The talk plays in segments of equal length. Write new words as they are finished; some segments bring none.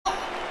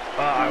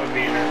I would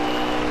be in it.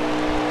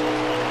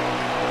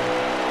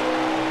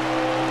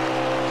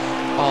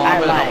 Oh,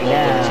 I'm gonna help Bull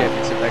win the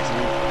championship next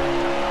week.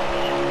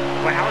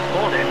 Wait, how is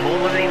Bull then? Bull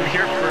wasn't even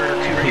here for 2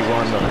 races. He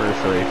won the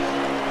first race.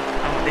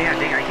 Oh, yeah,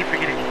 dang, I keep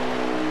forgetting.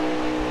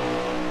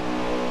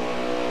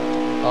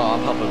 Oh,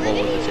 I'm helping Bull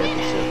win the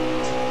championship.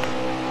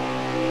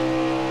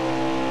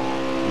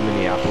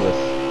 Minneapolis.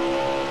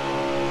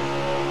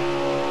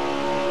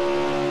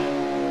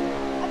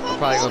 I'm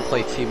probably gonna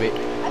play teammate.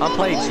 I'm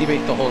playing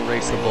teammate the whole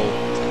race of Bull.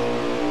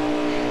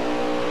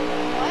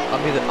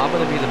 I'm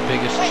gonna be the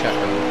biggest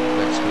checker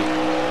next week.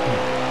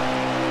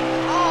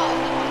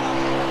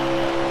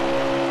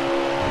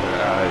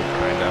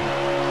 Kinda.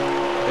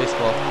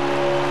 Baseball.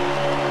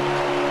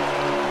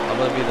 I'm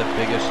gonna be the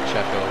biggest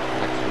Checo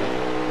next week.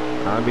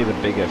 I'll be the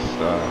biggest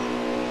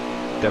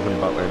Devin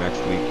Butler next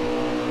week.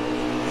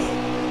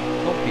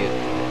 Don't be it.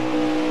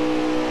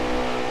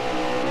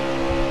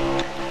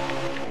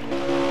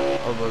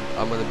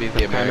 I'm gonna be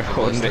the Kind of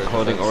American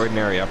holding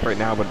ordinary up right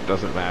now, but it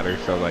doesn't matter.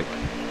 So like,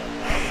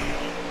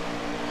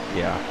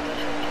 yeah.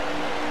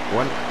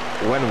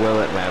 When will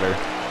it matter?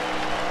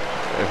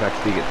 If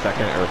XD gets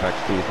second or if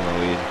XD is in the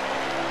lead?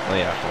 Well,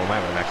 yeah, we'll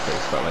have the next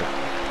race, but like,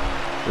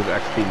 does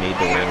XD need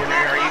to win?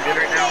 Are you good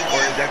right now,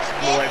 or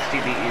will XD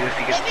beat you if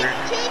he gets third?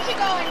 If it's 2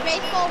 to go in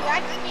baseball,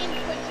 Rexstein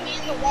puts me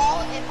in the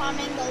wall if I'm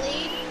in the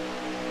lead.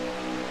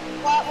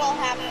 What will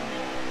happen?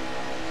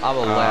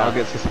 I'll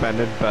get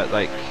suspended, but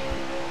like.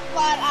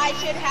 But I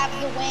should have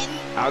the win.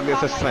 I'll get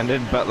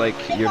suspended, but like,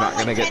 you're not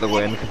gonna get the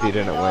win because you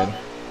didn't win.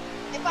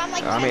 If I'm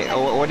like I mean,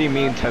 what do you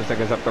mean 10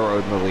 seconds up the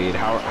road in the lead?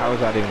 How is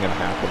that even gonna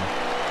happen?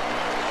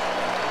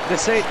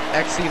 This ain't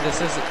XC.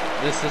 This isn't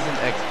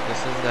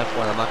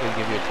F1. I'm not gonna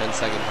give you a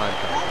 10-second time I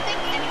penalty. don't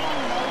think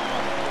anyone knows.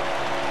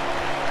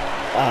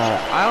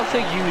 I don't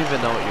think you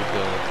even know what you're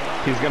doing.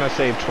 He's gonna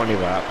save 20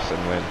 laps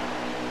and win.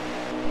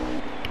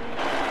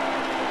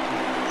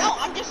 No,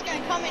 I'm just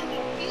gonna come in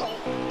for fuel.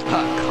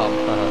 Come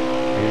on.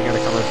 He's gonna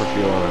come in for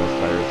fuel on his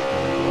tires.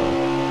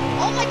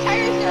 All my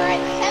tires are at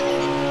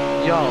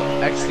 70. Yo,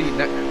 XC,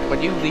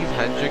 when you leave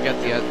Hendrick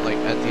at the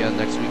end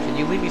next week, can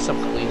you leave me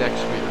some Kleenex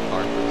for your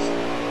car, please?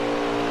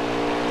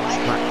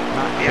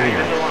 Not Yeah, he clean.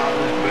 doesn't want all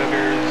those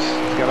boogers.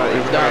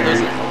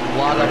 There's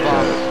a lot of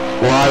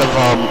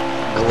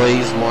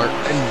glaze marks.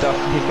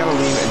 He's gotta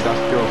leave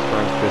industrial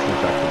strength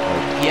disinfectant.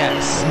 Like,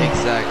 Yes,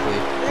 exactly.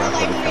 Real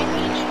life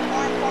hygiene is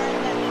more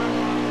important than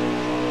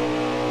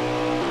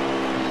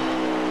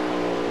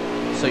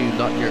So you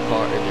nut your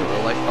car in your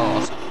real life?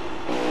 Oh, awesome.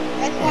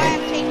 That's why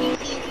I'm taking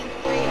season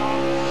 3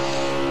 off.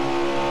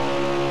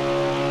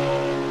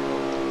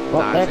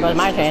 Well, there goes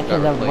my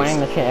chances of winning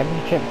the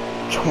championship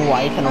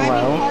twice in a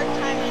row.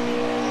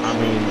 I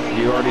mean,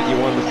 you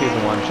won the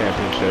season 1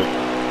 championship,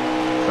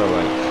 so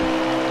like,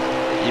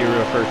 you were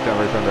the first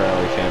ever Thunder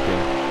Alley champion.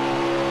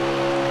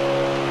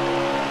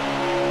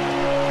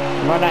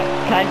 But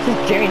can I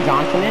just Jerry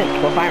Johnson it?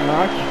 12-5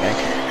 rush?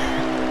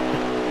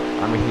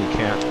 I mean, you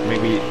can't.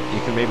 Maybe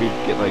you can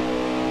get like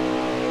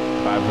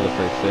 5 of the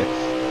first 6.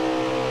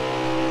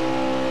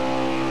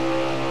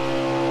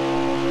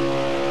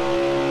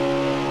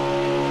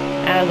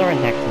 Those are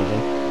in next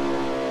season.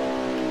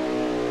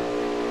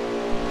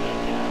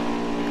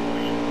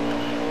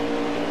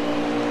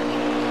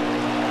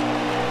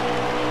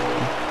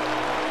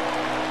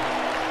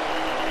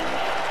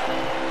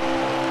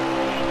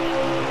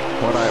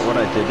 What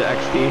I did to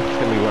XD is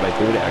gonna be what I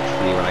do to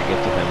XD when I get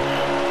to him.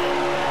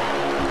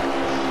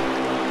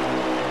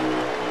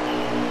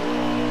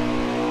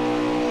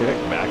 He's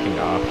like backing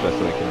off just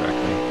so he can wreck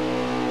me.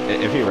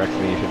 If he wrecks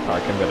me, you should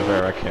park him, but if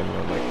I wreck him,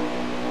 I'm like,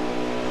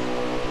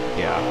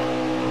 yeah.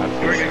 That's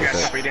We're good. gonna get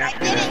somebody to have to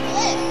do that.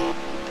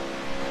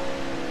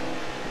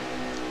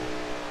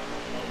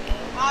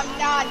 I'm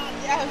not.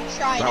 I'm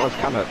trying. That was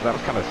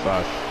kind of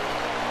sus.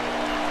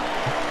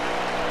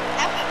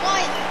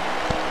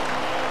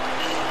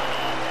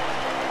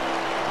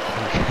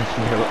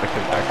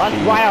 That's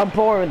why I'm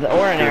bored with the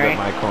ordinary.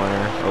 My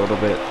corner a little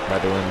bit by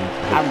doing.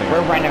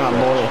 We're running on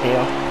board with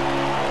you.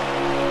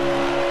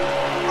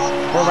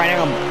 We're running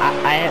on.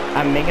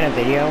 I'm making a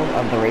video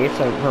of the race,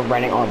 so we're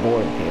running on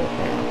board with you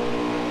now.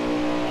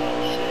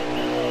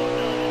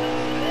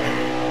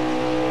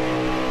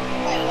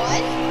 Wait,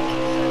 what?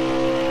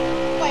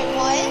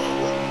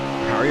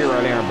 How are you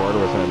riding on board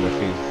with him if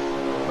he's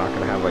not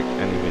gonna have like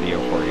any video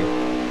for you?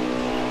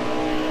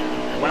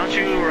 Why don't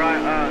you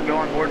go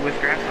on board with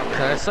Grasshopper?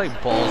 Can I say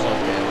balls on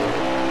camera?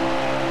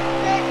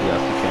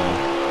 Yes, you can.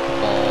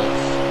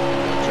 Balls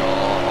in the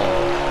jaw.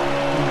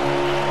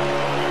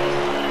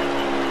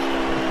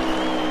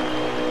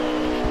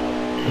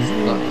 He's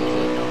not in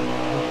it.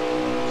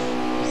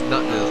 He's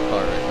not in his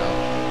car right now.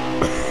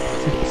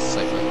 That's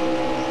excitement.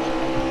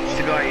 You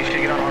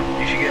should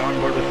get on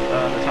board with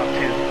the top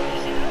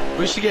 2.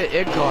 We should get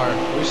in car.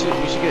 We should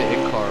get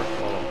in car.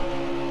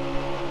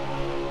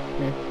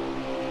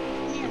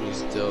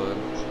 Dylan.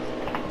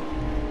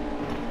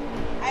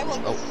 I will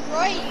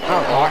destroy you.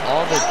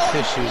 All the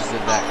tissues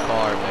in that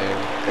car, man.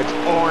 It's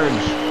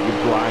orange, you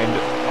blind.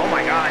 Oh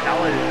my god, I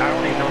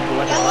don't even know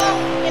who was Yellow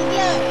and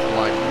blue.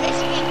 Blind.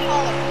 Michigan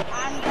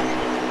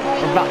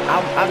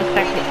I'm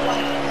expecting.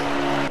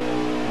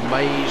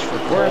 Maize for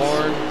We're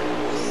corn.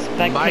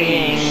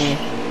 Spectating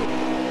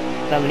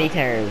the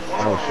liters.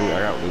 Oh shoot, I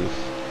got loose.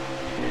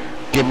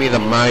 Give me the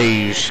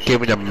maize.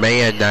 Give me the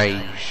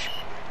mayonnaise.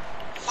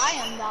 I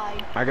am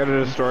dying. I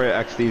gotta destroy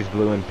XD's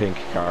blue and pink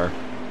car.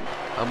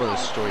 I'm gonna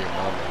destroy your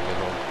mom when I get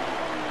home.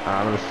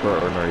 I'm gonna destroy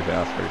ordinary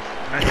bastards.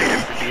 I think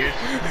it's the beers.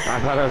 I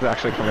thought I was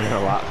actually coming in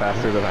a lot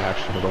faster than I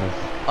actually was.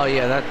 Oh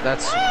yeah,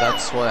 that's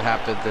what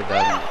happened in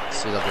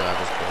CWI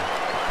this game.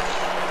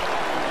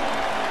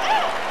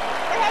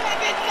 We're having a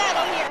good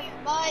battle here,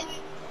 boys.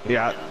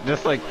 Yeah,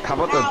 just like, how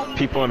about the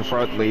people in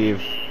front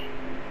leave?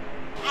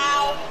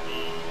 Ow.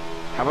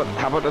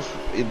 How about us,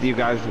 do you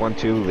guys want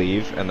to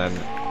leave and then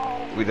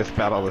we just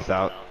battle this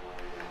out?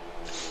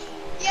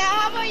 Yeah,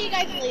 how about you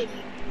guys leave?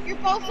 You're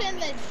both in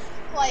the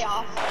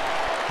playoffs.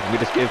 We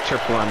just give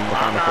Triple M the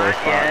I'm final four not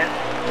spot. yet.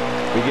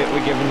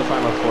 We give him the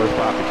final four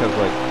spot because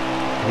like,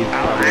 he's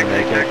probably gonna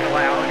make it.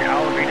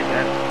 I'll agree to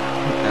that.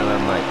 And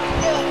then like,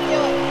 Do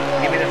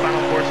it. Give me the final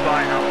 4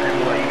 spot and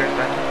we'll let you guys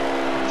battle.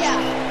 Yeah.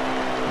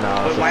 no,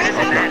 But it's why just,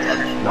 does it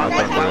matter? no, it's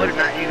not Why would good.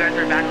 it not? You guys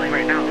are battling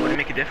right now. It wouldn't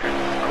make a difference.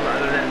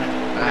 Other than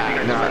if you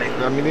guys No, are fighting.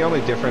 I mean the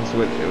only difference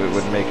would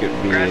make it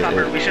be.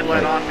 Grasshopper, we should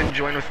let like, off and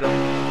join with them.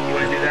 You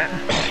want to do that?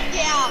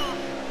 Yeah.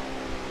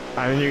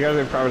 I mean, you guys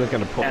are probably just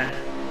gonna pull. Yeah.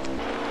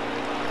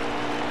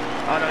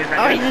 Oh no, he's not.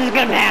 Oh, doing he's it. just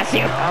gonna pass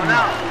you. Oh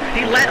no,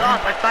 he let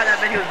off. I thought that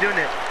meant he was doing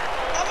it.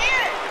 Come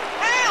here.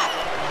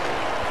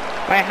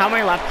 Ah. Wait, how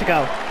many left to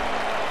go?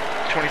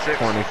 26.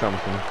 20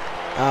 something.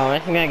 Oh,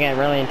 this is gonna get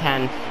really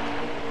intense.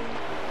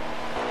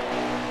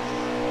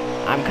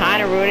 I'm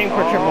kind of rooting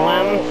for Triple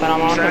M, but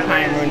I'm also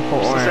kind of rooting for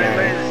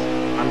Ordinary.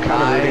 I'm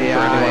kind of rooting for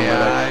anyone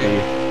but XD.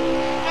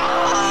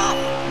 Ah.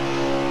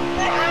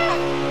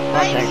 One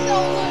I'm sec. so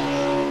loose.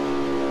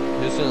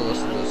 Who's gonna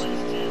listen to this?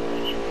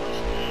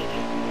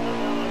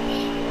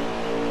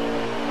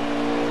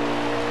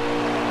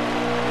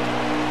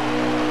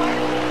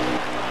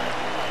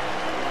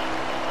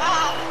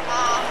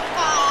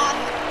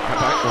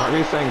 Why are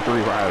you saying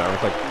 3 wide? I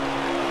was like,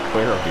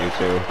 clear of you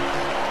two.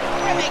 I'm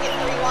gonna make it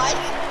 3 wide.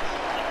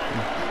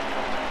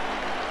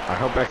 I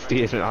hope XD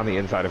isn't on the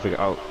inside if we.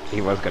 Oh, he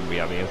was gonna be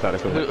on the inside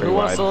if we went 3 Who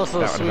wants wide. to listen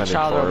to That Sweet would've ended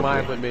Child of horribly.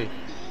 Mine with me?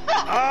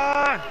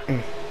 Ah!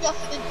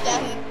 Just the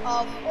death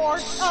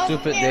of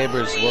Stupid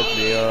neighbors woke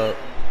me up.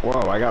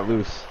 Whoa, I got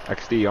loose.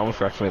 XD, you almost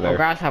wrecked me Oh, there.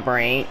 Grasshopper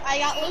ain't. I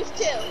got loose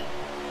too.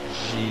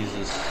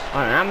 Jesus.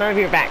 Hold on, I'm gonna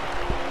be back.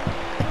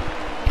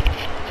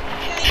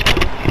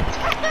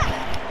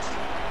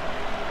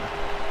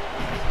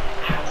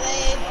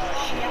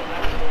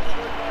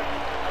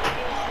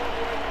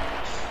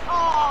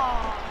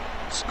 Oh,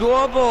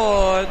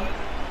 Scoreboard!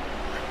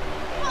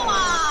 come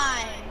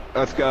on.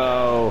 Let's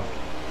go.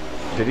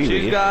 Did he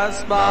She's leave? got a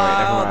Oh, smile wait,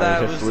 never mind.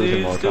 that It's just was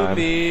losing more used to time.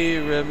 be,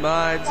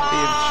 reminds me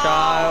of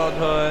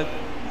childhood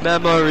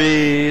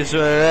memories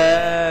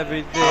where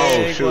everything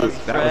Oh, shoot. was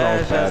That was all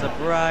fresh as sad. a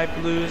bright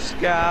blue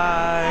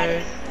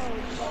sky.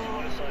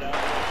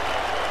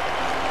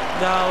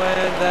 Now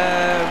and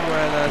then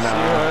when I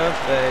see her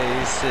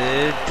face,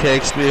 it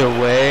takes me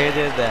away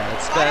to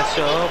that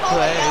special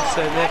place.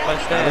 And if I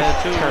stand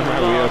too Turn my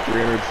wheel long,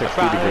 360 I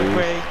probably degrees.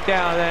 break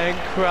down and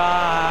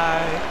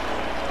cry.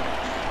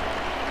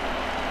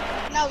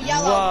 No,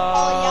 yellow.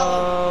 All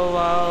yellow.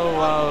 Whoa,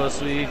 whoa, whoa,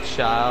 sweet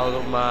child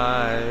of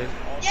mine.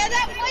 Yeah,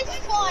 that was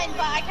fun,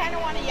 but I kind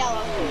of want a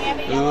yellow. Can we have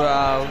a Ooh, yellow?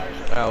 ow,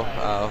 ow,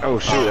 ow. Oh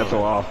shoot, that's a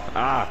wall.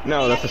 Ah,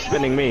 no, that's a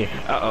spinning me.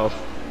 Uh-oh.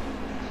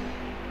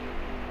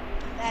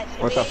 That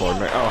should What's be a up, yellow.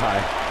 Ordinary? Oh, hi.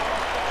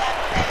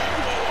 That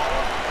should be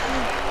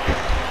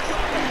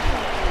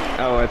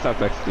a yellow. Oh, what's up,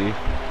 XD?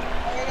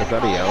 Is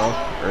that a yellow?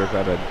 Or is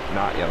that a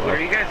not What are yellow?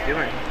 you guys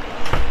doing?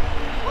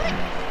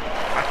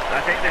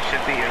 I think this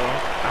should be yellow.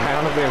 I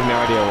honestly have no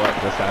idea what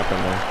just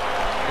happened there.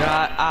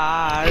 Got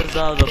eyes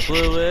of the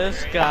bluest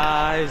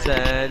skies,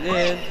 and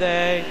in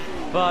they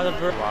but a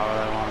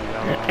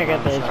I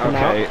got this from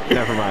out. Okay,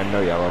 never mind,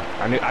 no yellow.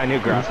 I knew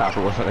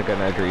Grasshopper wasn't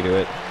gonna agree to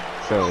it.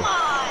 So, Come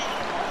on.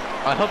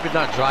 I hope you're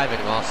not driving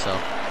also.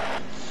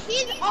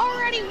 He's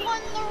already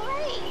won the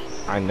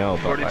race. I know,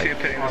 but 42 like,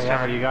 pitting this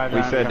time.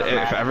 we said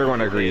if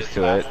everyone agrees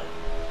to it,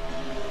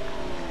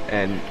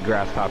 and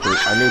Grasshopper,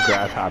 I knew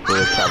Grasshopper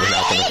was probably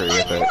not gonna agree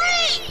with it.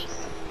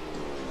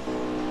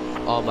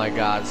 Oh my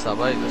god,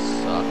 somebody just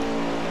sucked.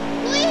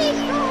 Please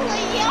roll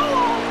a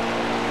yellow.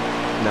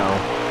 No.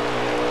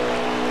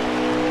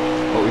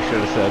 What we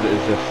should have said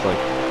is just like,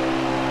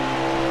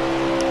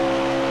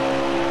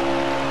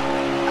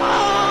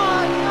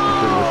 Oh,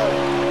 no.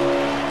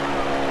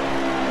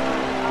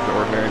 is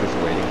Ordinary just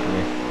waiting for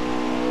me?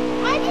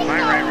 I just My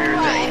got right rear is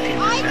wrecked. at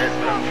 18%, I just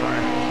but I'm got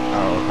fine.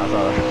 Oh, I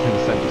thought I was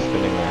gonna send you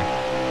spinning there.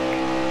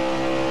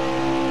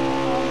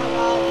 Oh my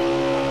god.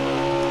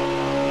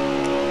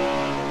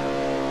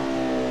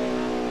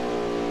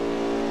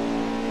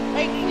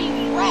 Like we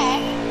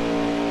wrecked.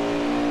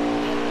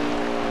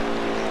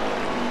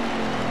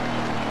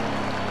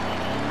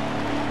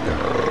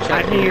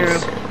 I hear you.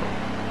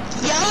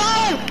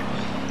 Yellow.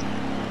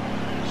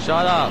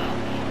 Shut up.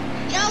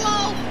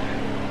 Yellow.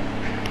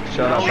 Shut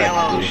Shut up,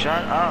 Yellow, XD.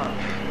 shut up.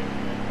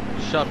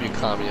 Shut up, you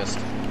communist.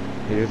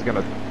 He's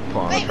gonna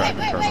pull on the Wait, track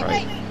and turn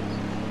right.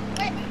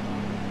 Wait.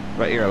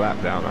 But you're a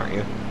lap down, aren't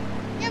you?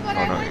 Yeah, but Oh,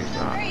 I no, want he's to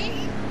not.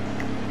 race.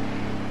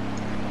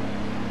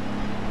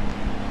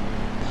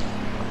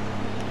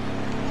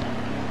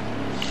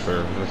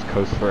 Sure, just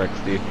coast for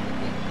XD. Here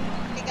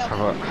you go.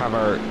 Have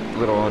our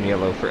little on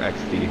yellow for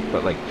XD,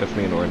 but like just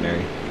me and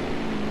ordinary.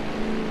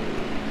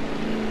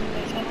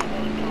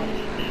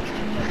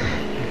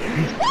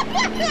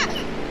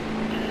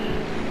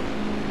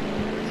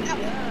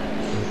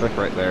 He's like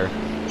right there.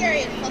 Here he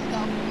is, let's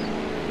go.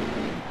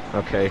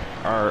 Okay,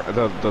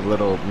 the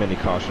little mini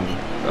caution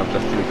of the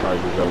 3 cars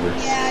is over.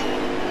 Yeah.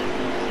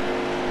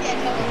 Yeah,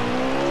 totally.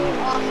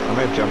 I Awesome.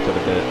 might have jumped it a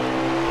bit.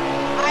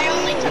 I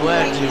only took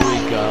Where right do we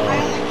side. go? I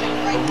only took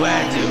right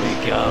Where side. do we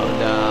go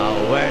now?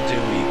 Where do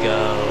we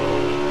go?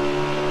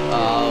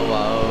 Oh,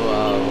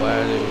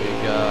 where do we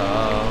go?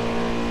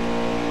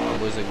 I'm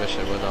losing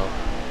mission, but no.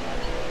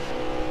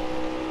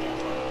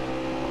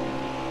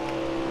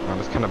 I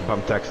just kind of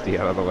bumped XD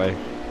out of the way.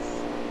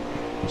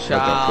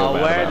 Ciao,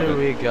 where about do it.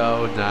 we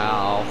go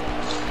now?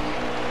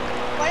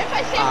 What if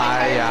I say Ay, my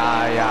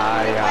ay,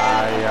 ay,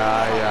 ay,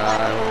 ay,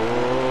 ay.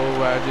 Ooh,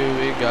 where do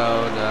we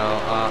go now?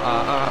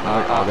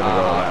 I'm gonna go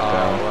a lap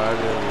down. Where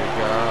do we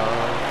go?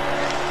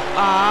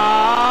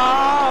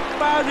 Ah,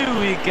 where do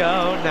we go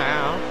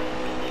now?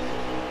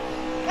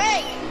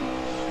 Hey!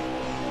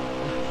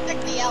 Check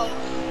the L.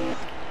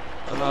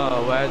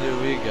 Oh, where do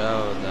we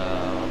go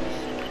now?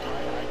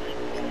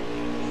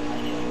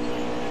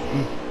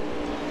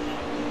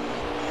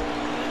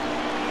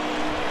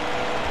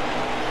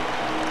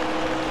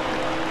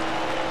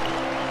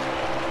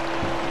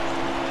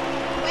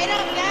 Wait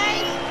up,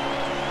 guys!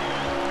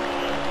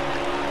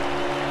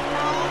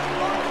 No,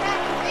 we're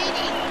not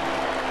waiting.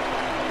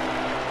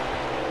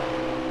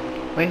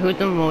 Wait, who's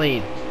in the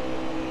lead?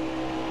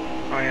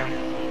 I am.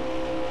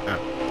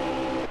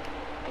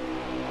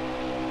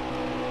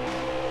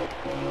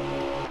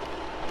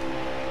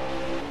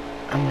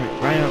 I'm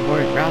right on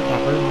board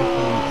Grasshopper in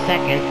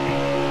second.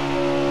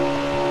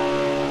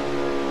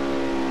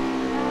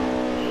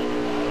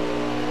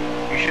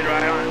 You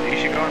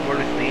should go on board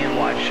with me and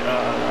watch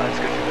us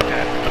go through the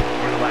pad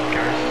or the lap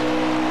cars.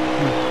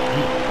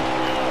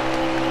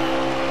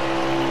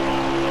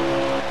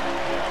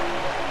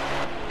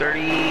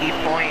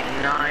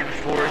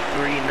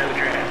 30.943 no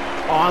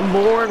draft. On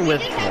board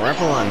with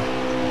Triple M.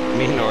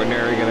 Me and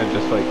ordinary gonna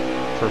just like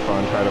for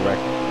fun try to wreck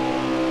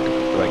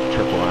like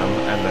Triple M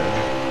and then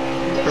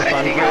for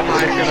fun XD we're go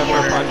high. just gonna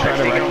for fun try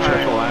to XD wreck go high.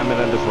 Triple M and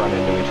then just run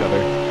into each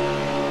other.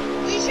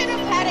 We should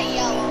have had a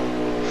yellow.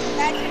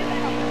 That should have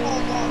been a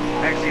full goal.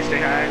 XD,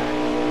 stay high.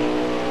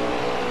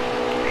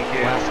 Thank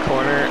you. Last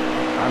corner,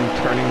 I'm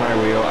turning my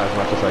wheel as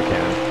much as I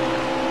can.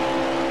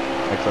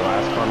 Like the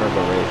last corner of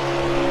the race.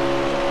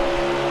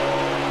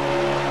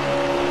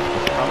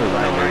 It's probably No,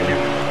 Ryan Ryan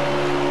Newman. Newman.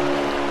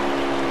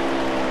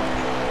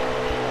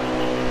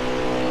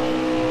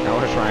 I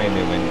wish Ryan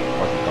Newman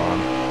wasn't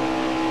gone.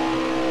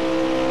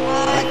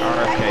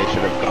 RFK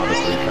should have gone to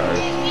 3 cars.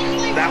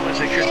 That was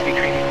a Krispy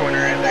Kreme corner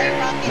right there.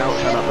 No,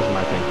 shut up is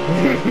my thing.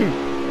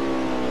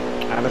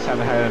 I just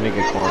haven't had any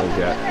good corners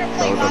yet,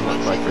 so it doesn't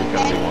look like there's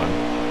gonna be one.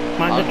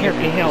 Mine's a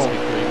Turkey Hill.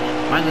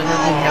 Mine's a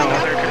Turkey Hill.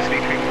 Another Krispy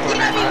Kreme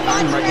corner.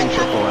 I'm wrecking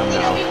Triple M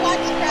now.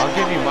 I'll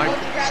give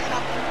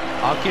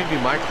you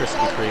my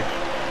Krispy Kreme.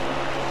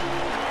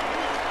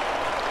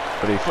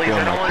 But he's Please, still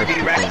I don't my want to be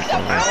Krispy wrecked. Kreme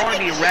I corner. don't want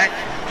to be wrecked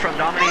from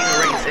dominating a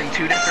race in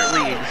 2 different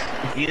leagues.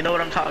 You know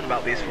what I'm talking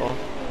about, baseball.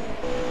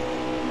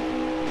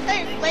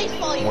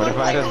 Baseball, you What wanna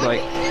if I play just, like,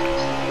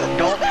 rocket?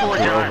 Don't pull a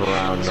Drove Josh.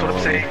 around That's what I'm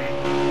normally. saying.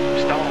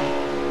 Just don't.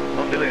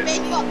 Don't do it.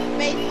 Baseball.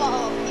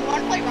 You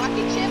wanna play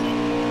rocket ship?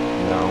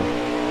 No.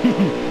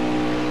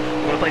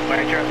 Want to play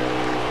fire truck?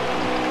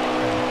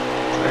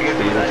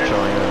 XD is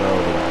showing an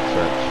over that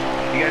stretch.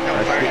 You guys know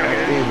what fire truck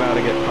XD is? is about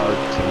to get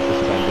parked and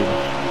suspended.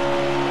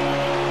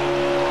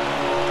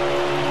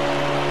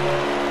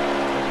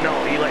 No,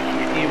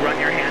 you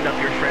run your hand up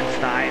your friend's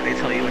thigh and they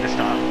tell you when to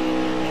stop.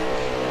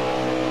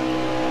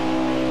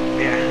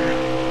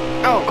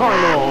 Yeah. Oh,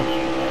 cornhole.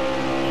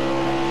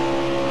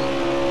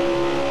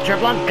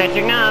 Triple M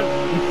catching up.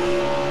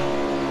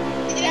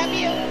 Did it have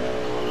you?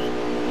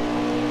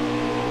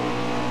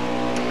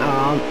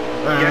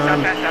 You guys how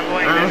fast I'm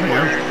going in this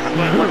corner? I'm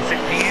going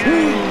 160.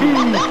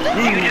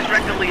 You just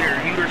wrecked the leader.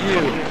 You were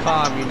You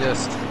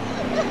communist.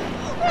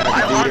 I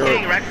love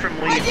getting wrecked from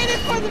I leads. did it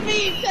for the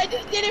memes. I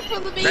just did it for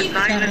the That's memes.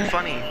 not even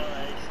funny.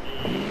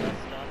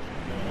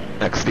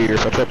 XD, you're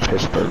such a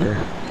piss burger.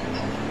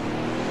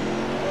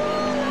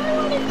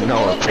 No,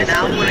 a piss And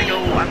now I'm burger.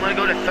 gonna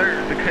go to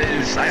third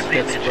because I have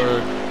damage.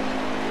 Pittsburgh.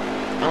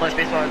 Unless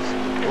baseball has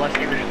less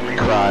damage than me.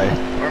 Cry.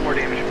 Or more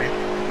damage than me.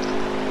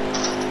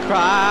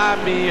 Cry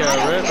me a I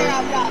don't care, river.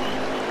 I'm rough.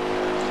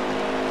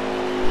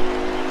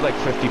 Like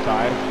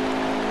 55.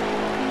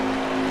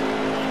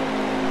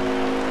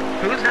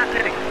 Who's not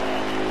pitting?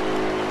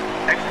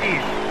 XD.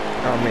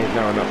 Oh, mate,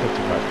 no, not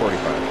 55,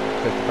 45.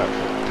 55 is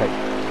tight.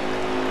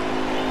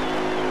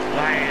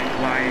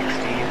 Why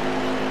XD?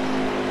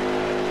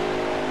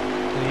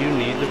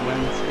 the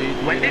wind speed.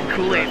 When did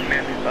Kool-Aid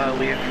Man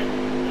leave?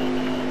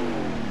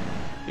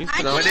 He's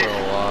been out for a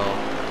while.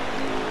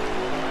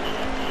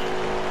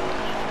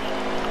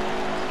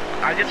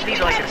 I just need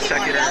like a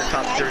second or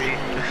top 3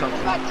 or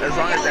something. As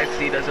long as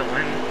XD doesn't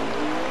win.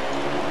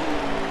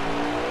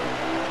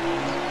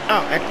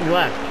 Oh, XD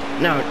left.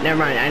 No, never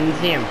mind. I didn't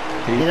see him.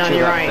 He's on 2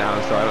 your laps right.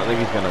 down, so I don't think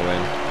he's gonna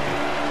win.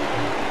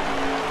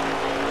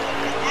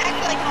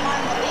 Act like I'm on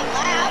the lead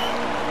lap.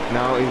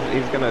 No,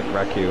 he's gonna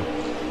wreck you.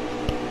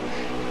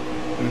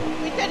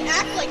 We could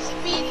act like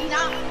speed's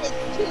not,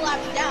 it's 2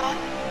 laps down.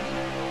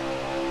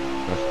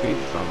 The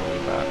speed's on the way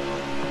back.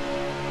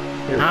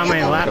 Here, How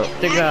many laps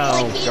to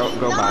go?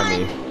 Go by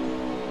me.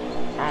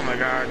 Oh my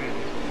god.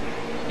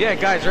 Yeah,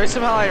 guys, race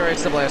him how I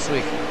raced him last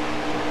week.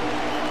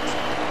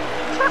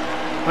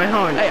 Wait,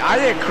 hold on. Hey, I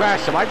didn't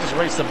crash him. I just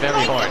raced him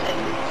very hard.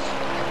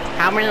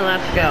 How many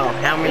laps to go?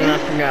 How many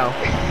laps to go?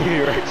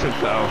 He wrecks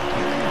himself,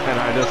 and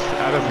I just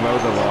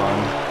mowed the lawn.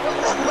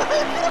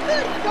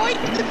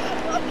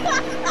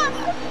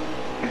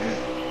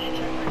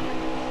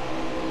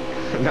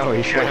 No,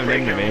 he slammed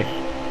into me.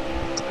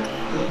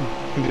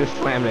 He just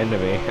slammed into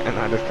me, and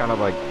I just kind of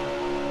like...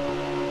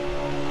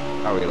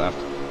 Oh, he left.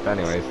 But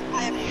anyways,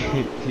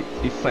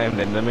 he slammed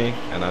into me,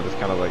 and I just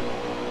kind of like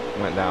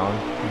went down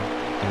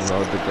and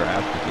mowed the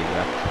grass, and he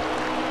wrecked.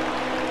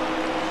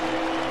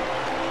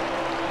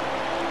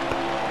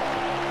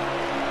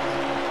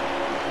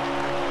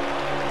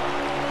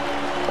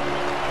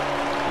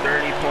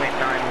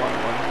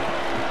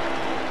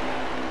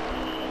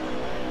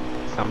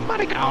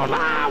 Somebody go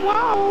la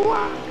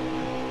whoa.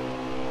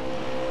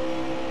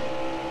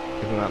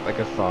 Isn't that like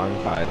a song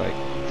by like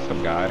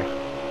some guy?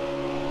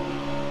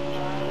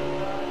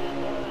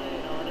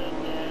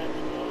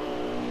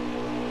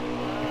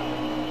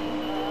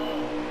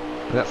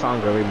 That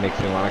song really makes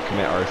me want to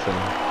commit arson.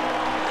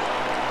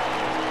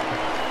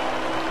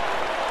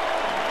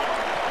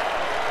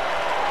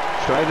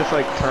 Should I just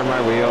like turn my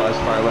wheel as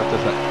far left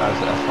as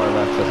far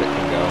left as it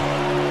can go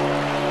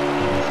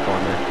in this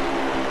corner?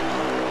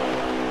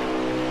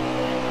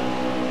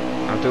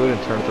 I'll do it in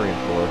turn 3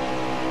 and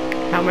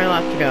 4. How many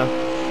laps to go?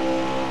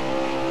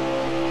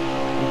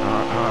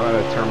 How about I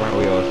turn my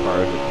wheel as far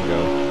as it can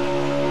go?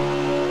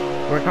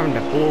 We're coming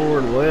to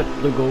 4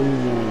 left to go.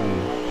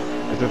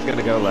 Is this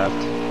gonna go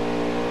left?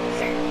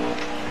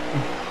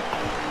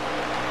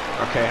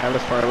 Okay, I'm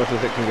as far left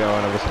as it can go,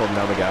 and I'm just holding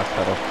down the gas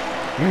pedal.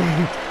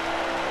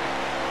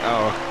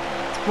 Oh.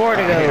 4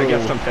 to go. I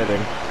guess I'm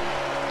pitting.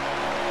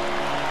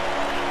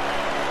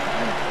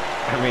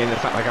 I mean,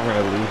 it's not like I'm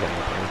gonna lose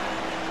anything.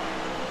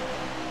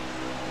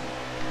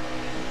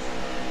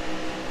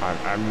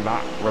 I'm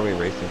not really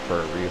racing for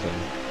a reason,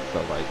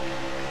 so like,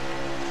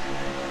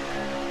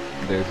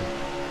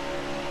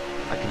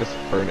 I could just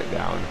burn it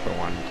down if I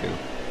wanted to.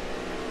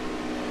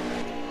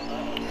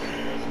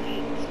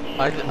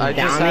 I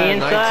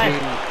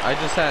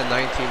just had a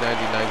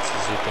 1999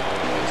 Suzuki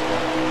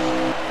baseball.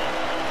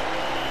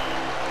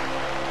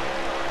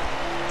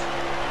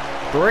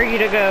 3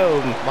 to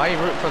go. Why you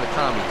root for the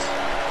commies?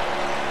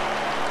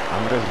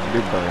 I'm just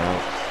do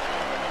burnouts,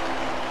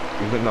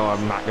 even though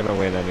I'm not gonna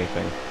win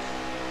anything.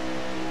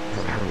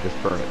 I'm just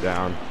burn it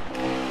down.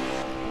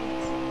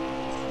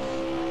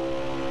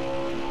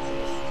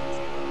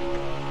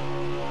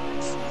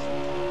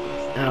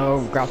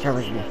 Oh, ground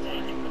service.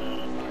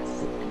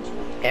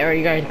 Are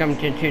you guys coming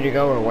to 2 to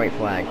go or white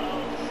flag?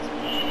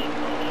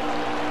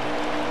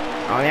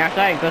 On the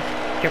outside, go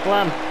triple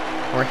M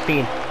or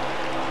speed.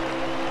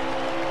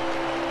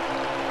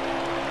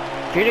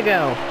 2 to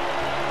go.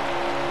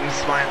 I'm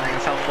smiling,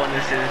 that's how fun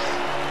this is.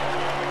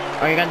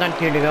 Oh, you guys done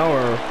 2 to go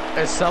or?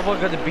 Is someone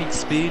gonna beat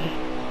speed?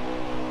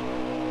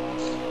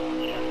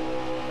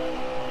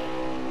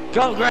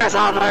 Go,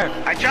 Grasshopper!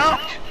 I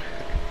jumped!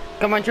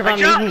 Come on, triple M,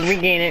 you can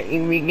regain it,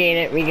 regain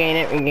it, regain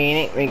it, regain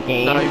it,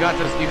 regain it. No, you got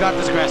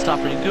this,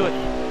 Grasshopper, you do it.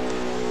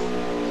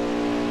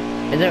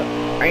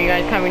 Are you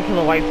guys coming to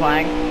the white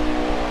flag?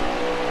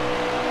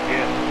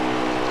 Yeah.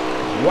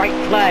 White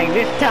flag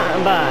this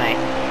time by.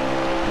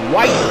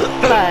 White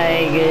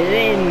flag is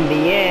in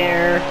the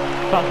air.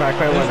 Fuck, right,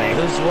 quit winning.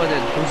 Who's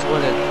winning? Who's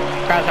winning?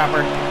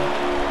 Grasshopper.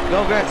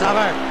 Go,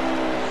 Grasshopper!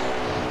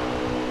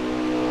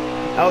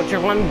 Oh,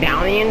 triple M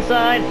down the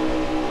inside?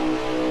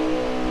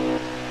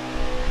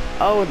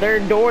 Oh, they're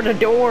door to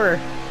door.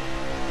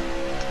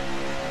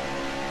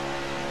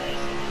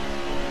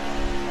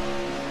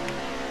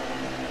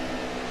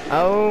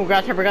 Oh,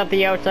 Grasshopper got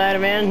the outside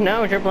advantage.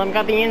 No, Triple M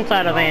got the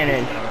inside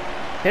advantage.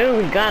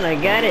 Who's gonna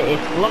get it?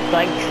 It looks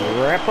like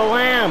Triple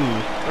M.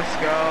 Let's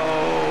go.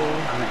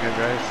 I'm a good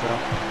race, so.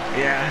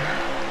 Yeah.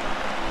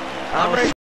 I'm ready.